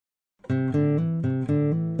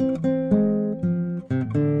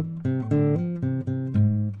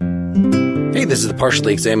This is the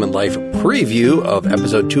Partially Examined Life preview of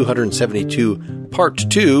episode 272, part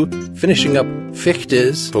 2, finishing up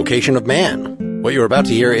Fichte's Vocation of Man. What you're about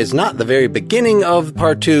to hear is not the very beginning of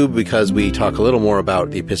part 2 because we talk a little more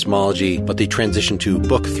about the epistemology, but the transition to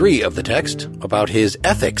book 3 of the text about his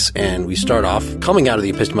ethics. And we start off coming out of the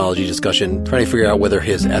epistemology discussion, trying to figure out whether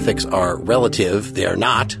his ethics are relative. They are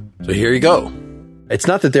not. So here you go. It's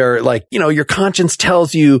not that they're like, your conscience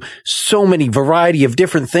tells you so many variety of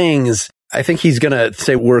different things. I think he's going to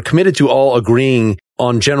say we're committed to all agreeing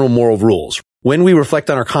on general moral rules. When we reflect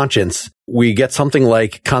on our conscience, we get something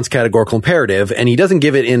like Kant's categorical imperative, and he doesn't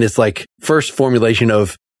give it in this first formulation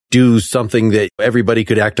of do something that everybody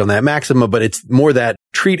could act on that maxima, but it's more that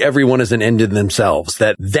treat everyone as an end in themselves,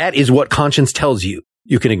 that is what conscience tells you.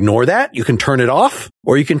 You can ignore that, you can turn it off,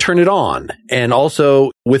 or you can turn it on. And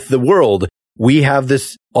also with the world, we have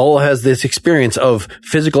all has this experience of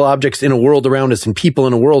physical objects in a world around us and people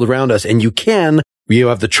in a world around us. And you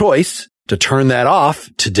have the choice to turn that off,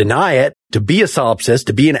 to deny it, to be a solipsist,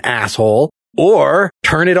 to be an asshole, or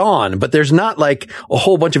turn it on. But there's not a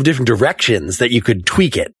whole bunch of different directions that you could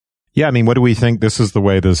tweak it. Yeah, what do we think? This is the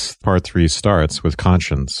way this part 3 starts with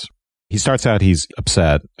conscience. He starts out, he's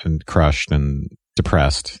upset and crushed and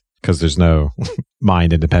depressed because there's no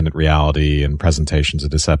mind-independent reality and presentations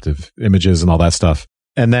of deceptive images and all that stuff.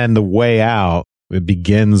 And then the way out, it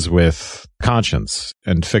begins with conscience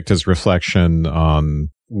and Fichte's reflection on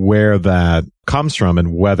where that comes from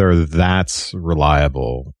and whether that's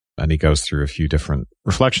reliable. And he goes through a few different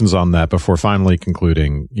reflections on that before finally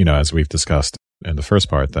concluding, as we've discussed in the first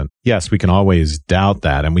part, that yes, we can always doubt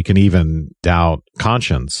that and we can even doubt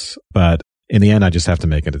conscience, but in the end, I just have to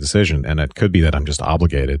make a decision. And it could be that I'm just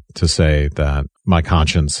obligated to say that my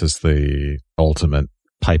conscience is the ultimate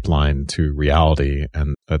pipeline to reality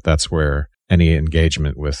and that's where any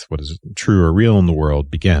engagement with what is true or real in the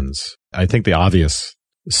world begins. I think the obvious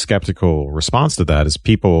skeptical response to that is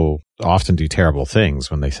people often do terrible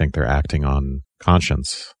things when they think they're acting on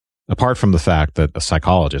conscience. Apart from the fact that a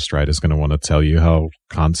psychologist, right, is going to want to tell you how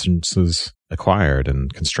conscience is acquired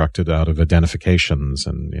and constructed out of identifications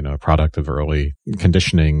and, a product of early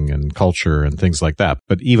conditioning and culture and things like that.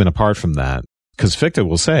 But even apart from that, because Fichte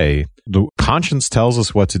will say, the conscience tells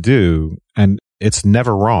us what to do and it's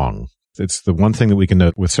never wrong. It's the one thing that we can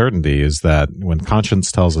know with certainty is that when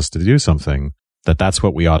conscience tells us to do something, that's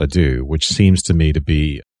what we ought to do, which seems to me to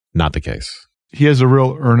be not the case. He has a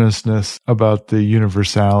real earnestness about the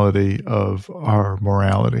universality of our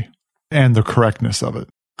morality and the correctness of it.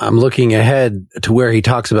 I'm looking ahead to where he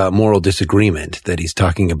talks about moral disagreement that he's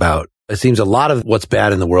talking about. It seems a lot of what's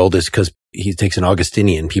bad in the world is because he takes an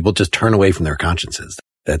Augustinian. People just turn away from their consciences.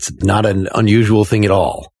 That's not an unusual thing at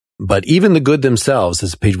all. But even the good themselves,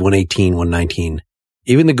 this is page 118, 119,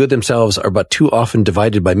 even the good themselves are but too often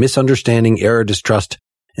divided by misunderstanding, error, distrust,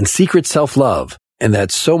 and secret self-love. And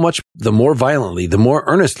that so much the more violently, the more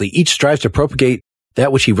earnestly each strives to propagate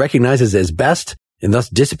that which he recognizes as best and thus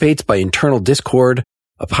dissipates by internal discord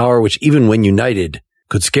a power which even when united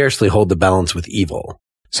could scarcely hold the balance with evil.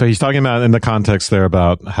 So he's talking about in the context there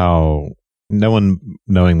about how no one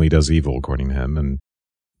knowingly does evil, according to him. And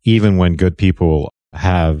even when good people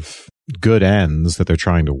have good ends that they're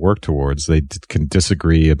trying to work towards, they can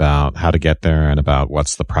disagree about how to get there and about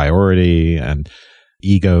what's the priority, and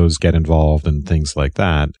egos get involved and things like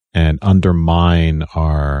that and undermine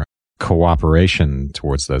our cooperation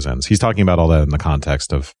towards those ends. He's talking about all that in the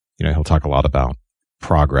context of, he'll talk a lot about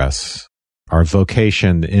progress. Our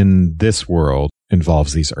vocation in this world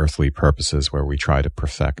involves these earthly purposes where we try to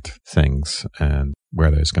perfect things and where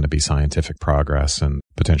there's going to be scientific progress and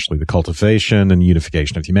potentially the cultivation and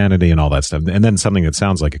unification of humanity and all that stuff. And then something that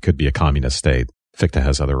sounds like it could be a communist state. Fichte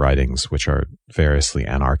has other writings which are variously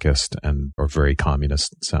anarchist and or very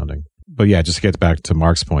communist sounding. But yeah, just to get back to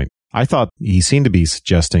Mark's point, I thought he seemed to be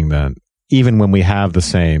suggesting that even when we have the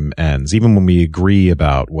same ends, even when we agree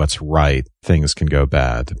about what's right, things can go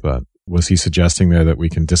bad. But was he suggesting there that we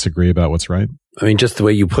can disagree about what's right? Just the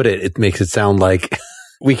way you put it, it makes it sound like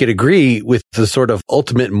we could agree with the sort of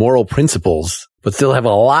ultimate moral principles, but still have a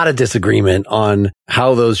lot of disagreement on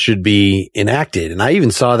how those should be enacted. And I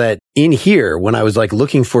even saw that in here when I was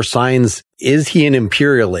looking for signs. Is he an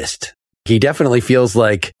imperialist? He definitely feels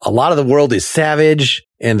like a lot of the world is savage,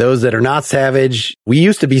 and those that are not savage, we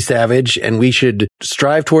used to be savage, and we should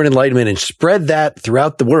strive toward enlightenment and spread that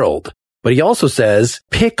throughout the world. But he also says,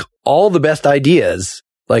 pick all the best ideas.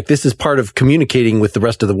 Like, this is part of communicating with the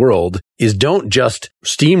rest of the world, is don't just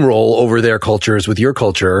steamroll over their cultures with your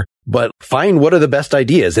culture, but find what are the best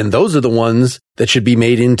ideas. And those are the ones that should be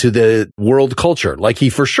made into the world culture. Like, he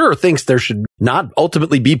for sure thinks there should not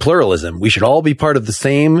ultimately be pluralism. We should all be part of the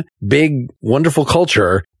same big, wonderful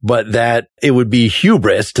culture, but that it would be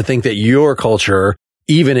hubris to think that your culture,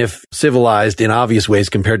 even if civilized in obvious ways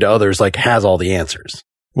compared to others, like, has all the answers.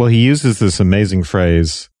 Well, he uses this amazing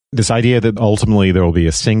phrase, this idea that ultimately there will be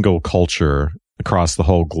a single culture across the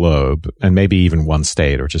whole globe, and maybe even one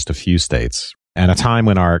state or just a few states. And a time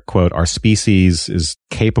when our, quote, our species is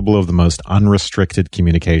capable of the most unrestricted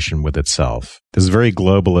communication with itself. This very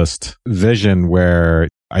globalist vision where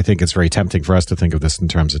I think it's very tempting for us to think of this in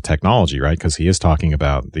terms of technology, right? Because he is talking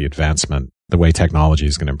about the advancement, the way technology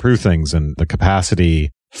is going to improve things and the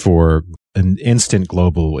capacity for an instant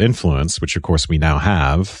global influence, which of course we now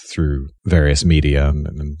have through various media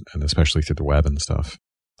and especially through the web and stuff.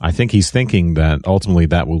 I think he's thinking that ultimately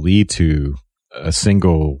that will lead to a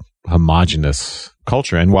single homogenous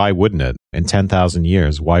culture. And why wouldn't it? In 10,000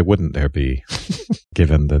 years, why wouldn't there be,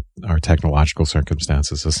 given that our technological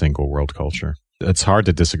circumstances, a single world culture? It's hard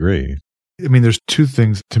to disagree. I mean, there's two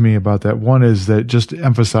things to me about that. One is that just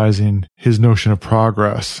emphasizing his notion of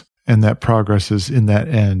progress, and that progress is in that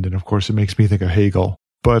end. And of course, it makes me think of Hegel.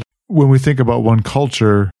 But when we think about one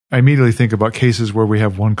culture, I immediately think about cases where we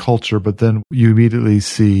have one culture, but then you immediately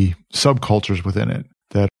see subcultures within it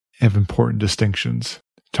that have important distinctions.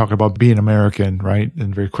 Talk about being American, right?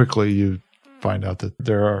 And very quickly you find out that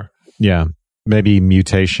there are. Yeah. Maybe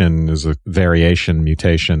mutation is a variation.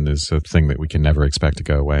 Mutation is a thing that we can never expect to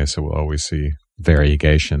go away. So we'll always see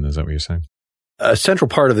variegation. Is that what you're saying? A central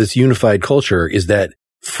part of this unified culture is that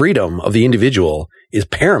freedom of the individual is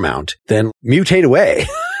paramount. Then mutate away.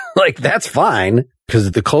 Like, that's fine,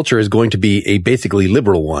 because the culture is going to be a basically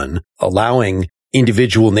liberal one, allowing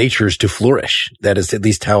individual natures to flourish. That is at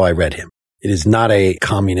least how I read him. It is not a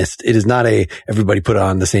communist. It is not a everybody put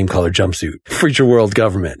on the same color jumpsuit, future world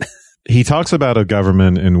government. He talks about a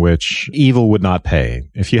government in which evil would not pay.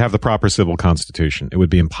 If you have the proper civil constitution, it would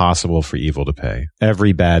be impossible for evil to pay.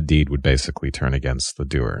 Every bad deed would basically turn against the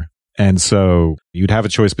doer. And so you'd have a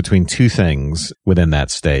choice between two things within that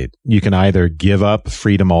state. You can either give up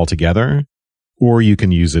freedom altogether, or you can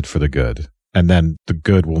use it for the good. And then the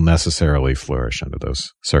good will necessarily flourish under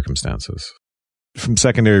those circumstances. From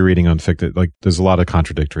secondary reading on Fichte, like, there's a lot of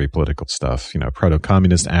contradictory political stuff,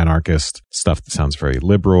 proto-communist, anarchist, stuff that sounds very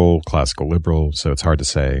liberal, classical liberal, so it's hard to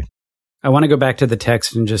say. I want to go back to the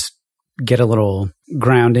text and just get a little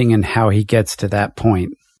grounding in how he gets to that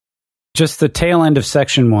point. Just the tail end of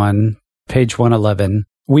section 1, page 111.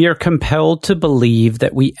 We are compelled to believe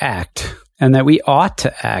that we act, and that we ought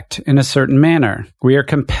to act in a certain manner. We are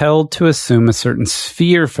compelled to assume a certain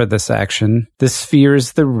sphere for this action. This sphere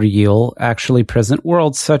is the real, actually present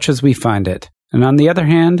world such as we find it. And on the other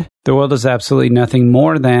hand, the world is absolutely nothing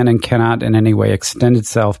more than and cannot in any way extend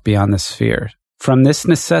itself beyond this sphere. From this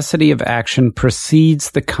necessity of action proceeds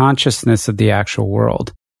the consciousness of the actual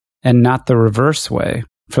world, and not the reverse way.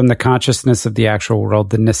 From the consciousness of the actual world,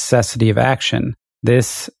 the necessity of action.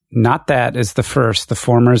 This, not that, is the first. The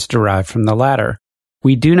former is derived from the latter.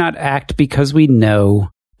 We do not act because we know,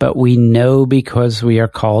 but we know because we are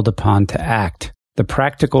called upon to act. The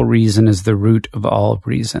practical reason is the root of all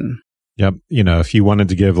reason. Yep. If you wanted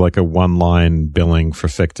to give like a one-line billing for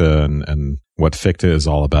Fichte and what Fichte is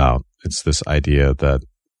all about, it's this idea that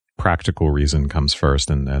practical reason comes first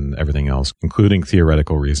and everything else, including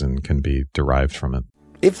theoretical reason, can be derived from it.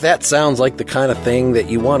 If that sounds like the kind of thing that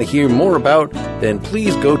you want to hear more about, then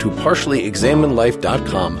please go to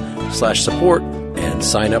partiallyexaminedlife.com/support and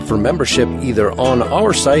sign up for membership either on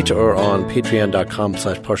our site or on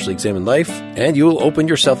patreon.com/partiallyexaminedlife. And you'll open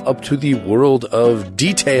yourself up to the world of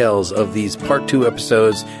details of these part 2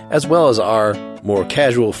 episodes, as well as our more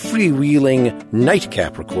casual, freewheeling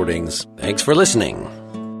nightcap recordings. Thanks for listening.